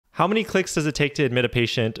How many clicks does it take to admit a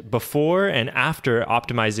patient before and after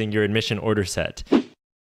optimizing your admission order set?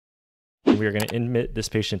 We are going to admit this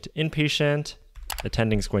patient to inpatient.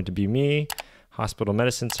 Attending is going to be me. Hospital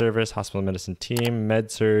medicine service, hospital medicine team,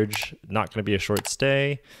 med surge, not going to be a short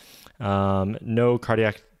stay. No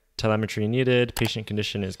cardiac telemetry needed. Patient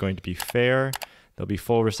condition is going to be fair. There'll be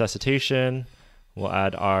full resuscitation. We'll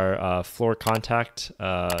add our floor contact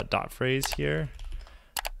dot phrase here.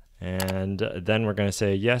 And then we're going to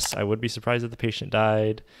say, yes, I would be surprised if the patient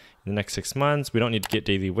died in the next 6 months. We don't need to get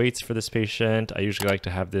daily weights for this patient. I usually like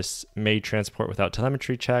to have this may transport without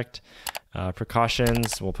telemetry checked.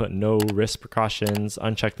 Precautions, we'll put no risk precautions,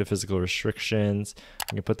 uncheck the physical restrictions.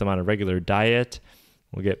 We can put them on a regular diet.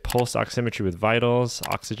 We'll get pulse oximetry with vitals,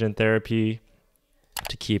 oxygen therapy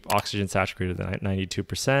to keep oxygen saturated at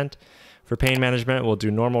 92%. For pain management, we'll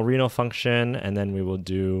do normal renal function, and then we will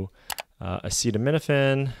do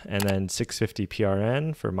acetaminophen, and then 650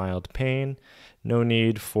 PRN for mild pain. No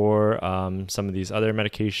need for some of these other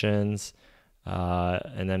medications.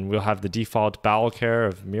 And then we'll have the default bowel care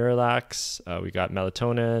of Miralax. We got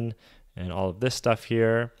melatonin and all of this stuff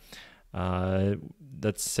here.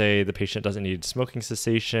 Let's say the patient doesn't need smoking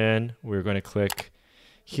cessation. We're going to click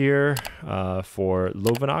here for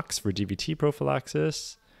Lovenox for DVT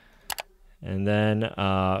prophylaxis. And then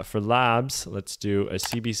for labs, let's do a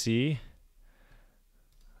CBC.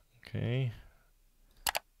 Okay.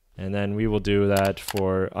 And then we will do that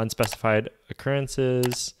for unspecified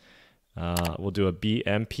occurrences. We'll do a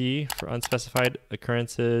BMP for unspecified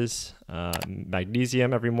occurrences,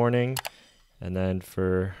 magnesium every morning, and then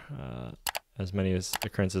for as many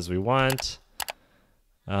occurrences we want.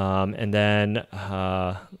 And then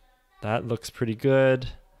that looks pretty good.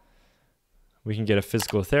 We can get a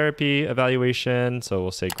physical therapy evaluation, so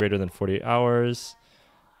we'll say greater than 48 hours.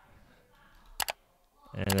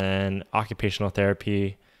 And then occupational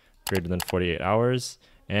therapy, greater than 48 hours.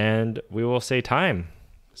 And we will say time.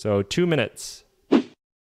 So 2 minutes.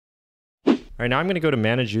 All right, now I'm going to go to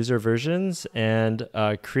manage user versions and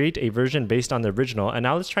create a version based on the original. And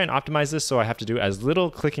now let's try and optimize this so I have to do as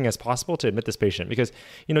little clicking as possible to admit this patient, because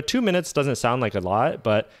 2 minutes doesn't sound like a lot,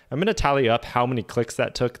 but I'm going to tally up how many clicks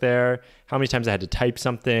that took there, how many times I had to type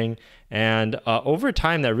something. And over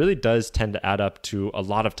time, that really does tend to add up to a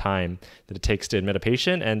lot of time that it takes to admit a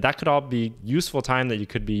patient. And that could all be useful time that you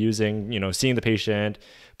could be using, seeing the patient,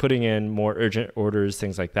 putting in more urgent orders,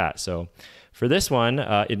 things like that. So for this one,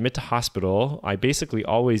 admit to hospital, I basically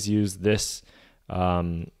always use this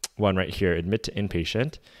one right here, admit to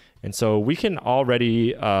inpatient. And so we can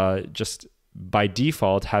already just by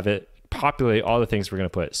default have it populate all the things we're going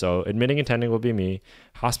to put. So admitting and attending will be me,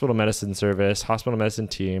 hospital medicine service, hospital medicine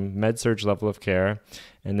team, med surge level of care,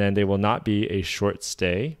 and then they will not be a short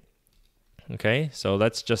stay. Okay, so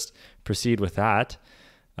let's just proceed with that.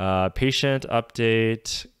 Patient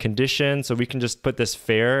update, condition. So we can just put this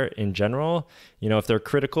fair in general. If they're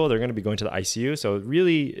critical, they're going to be going to the ICU. So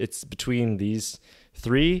really it's between these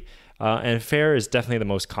three. And fair is definitely the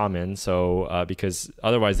most common. So because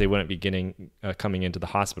otherwise they wouldn't be coming into the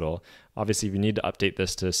hospital. Obviously, if you need to update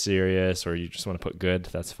this to serious or you just want to put good,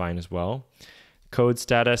 that's fine as well. Code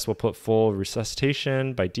status, we'll put full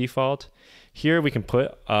resuscitation by default. Here we can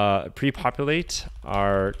put pre-populate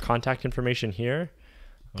our contact information here.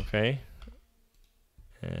 Okay,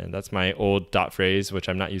 and that's my old dot phrase, which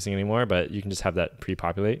I'm not using anymore, but you can just have that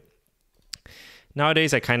pre-populate.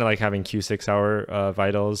 Nowadays, I kind of like having Q6 hour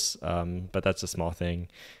vitals, but that's a small thing.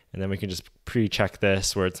 And then we can just pre-check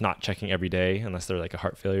this where it's not checking every day unless they're like a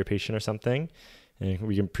heart failure patient or something. And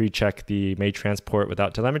we can pre-check the may transport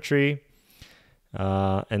without telemetry.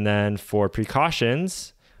 And then for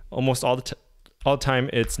precautions, almost all the time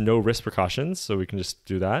it's no risk precautions, so we can just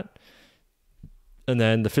do that. And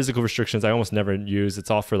then the physical restrictions I almost never use.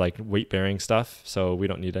 It's all for like weight bearing stuff. So we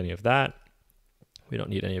don't need any of that. We don't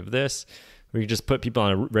need any of this. We can just put people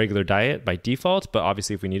on a regular diet by default, but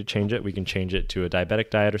obviously if we need to change it, we can change it to a diabetic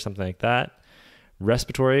diet or something like that.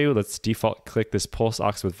 Respiratory, let's default click this pulse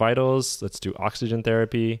ox with vitals. Let's do oxygen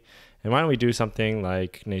therapy. And why don't we do something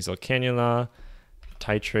like nasal cannula,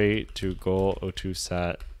 titrate to goal O2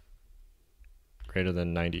 sat greater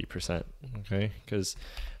than 90%, okay? Because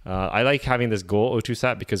I like having this goal O2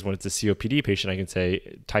 sat because when it's a COPD patient, I can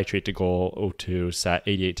say titrate to goal O2 sat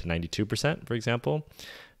 88 to 92%, for example.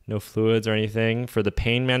 No fluids or anything. For the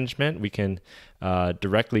pain management, we can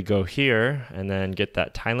directly go here and then get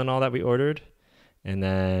that Tylenol that we ordered and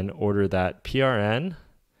then order that PRN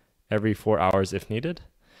every 4 hours if needed.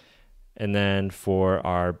 And then for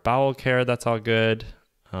our bowel care, that's all good.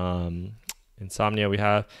 insomnia we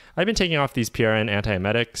have. I've been taking off these PRN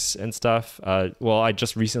antiemetics and stuff. Well, I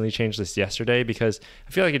just recently changed this yesterday because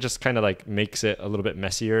I feel like it just kind of like makes it a little bit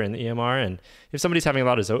messier in the EMR. And if somebody's having a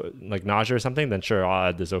lot of like nausea or something, then sure, I'll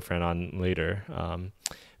add the Zofran on later.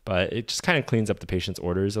 But it just kind of cleans up the patient's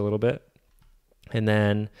orders a little bit. And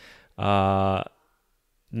then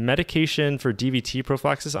medication for DVT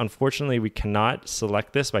prophylaxis, unfortunately, we cannot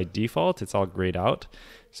select this by default. It's all grayed out.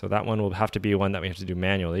 So that one will have to be one that we have to do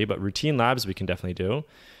manually, but routine labs we can definitely do.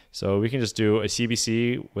 So we can just do a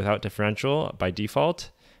CBC without differential by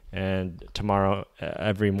default, and tomorrow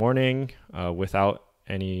every morning without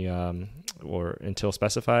any or until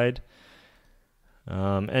specified.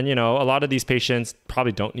 And you know, a lot of these patients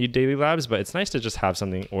probably don't need daily labs, but it's nice to just have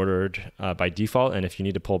something ordered by default. And if you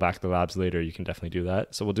need to pull back the labs later, you can definitely do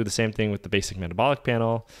that. So we'll do the same thing with the basic metabolic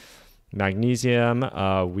panel. Magnesium,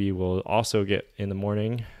 we will also get in the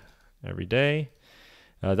morning every day.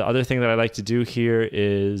 The other thing that I like to do here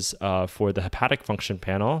is for the hepatic function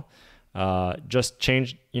panel, just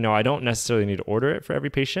change, you know, I don't necessarily need to order it for every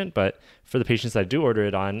patient, but for the patients that I do order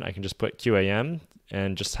it on, I can just put QAM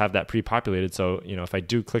and just have that pre-populated. So, you know, if I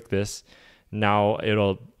do click this, now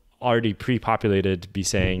it'll already pre-populated be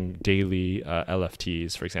saying daily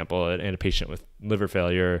LFTs, for example, and a patient with liver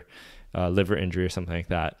failure, liver injury or something like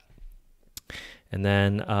that. And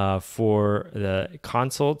then for the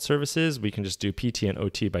consult services, we can just do PT and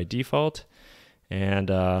OT by default. And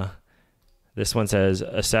this one says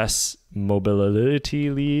assess mobility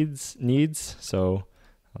needs. So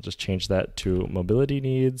I'll just change that to mobility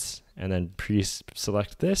needs and then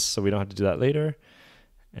pre-select this so we don't have to do that later.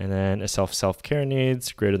 And then a self-care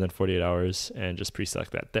needs greater than 48 hours and just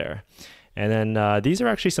pre-select that there. And then these are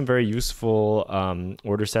actually some very useful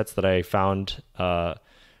order sets that I found.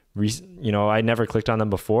 You know, I never clicked on them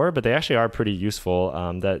before, but they actually are pretty useful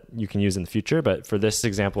that you can use in the future. But for this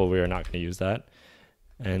example, we are not going to use that.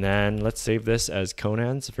 And then let's save this as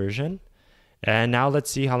Conan's version. And now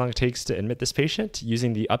let's see how long it takes to admit this patient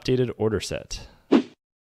using the updated order set.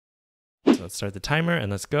 So let's start the timer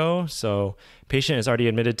and let's go. So patient is already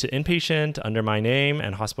admitted to inpatient under my name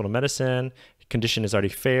and hospital medicine. Condition is already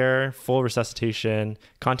fair, full resuscitation,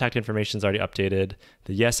 contact information is already updated.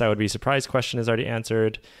 The yes, I would be surprised question is already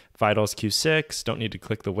answered. Vitals Q6, don't need to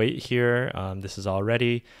click the weight here. This is all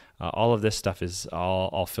ready. All of this stuff is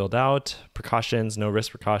all filled out. Precautions, no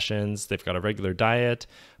risk precautions. They've got a regular diet.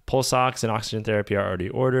 Pulse ox and oxygen therapy are already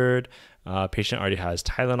ordered. Patient already has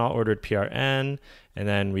Tylenol ordered PRN. And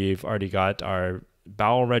then we've already got our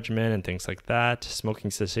bowel regimen and things like that. Smoking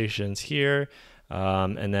cessations here.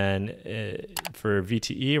 And then for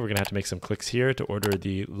VTE, we're going to have to make some clicks here to order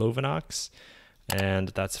the Lovenox, and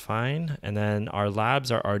that's fine. And then our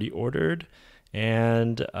labs are already ordered,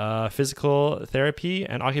 and physical therapy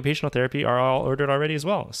and occupational therapy are all ordered already as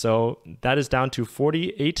well. So that is down to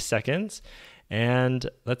 48 seconds, and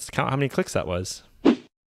let's count how many clicks that was.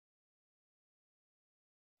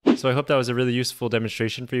 So I hope that was a really useful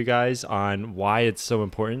demonstration for you guys on why it's so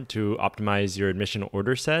important to optimize your admission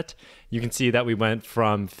order set. You can see that we went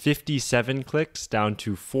from 57 clicks down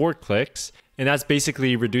to 4 clicks. And that's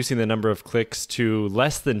basically reducing the number of clicks to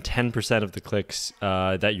less than 10% of the clicks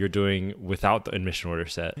that you're doing without the admission order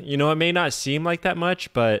set. You know, it may not seem like that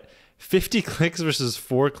much, but 50 clicks versus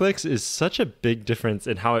 4 clicks is such a big difference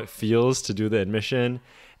in how it feels to do the admission.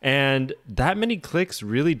 And that many clicks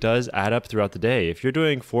really does add up throughout the day. If you're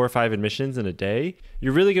doing 4 or 5 admissions in a day,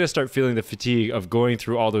 you're really going to start feeling the fatigue of going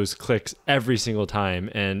through all those clicks every single time.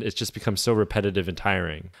 And it just becomes so repetitive and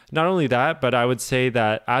tiring. Not only that, but I would say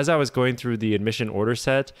that as I was going through the admission order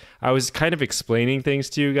set, I was kind of explaining things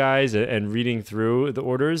to you guys and reading through the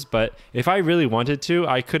orders. But if I really wanted to,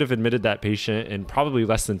 I could have admitted that patient in probably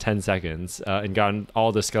less than 10 seconds and gotten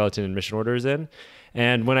all the skeleton admission orders in.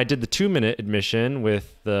 And when I did the 2-minute admission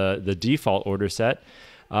with the default order set,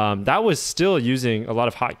 that was still using a lot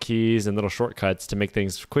of hotkeys and little shortcuts to make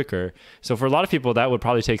things quicker. So for a lot of people, that would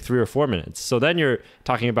probably take 3 or 4 minutes. So then you're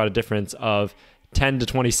talking about a difference of 10 to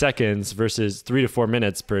 20 seconds versus 3 to 4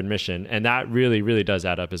 minutes per admission. And that really, really does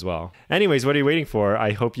add up as well. Anyways, what are you waiting for?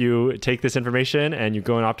 I hope you take this information and you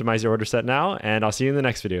go and optimize your order set now. And I'll see you in the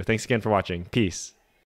next video. Thanks again for watching. Peace.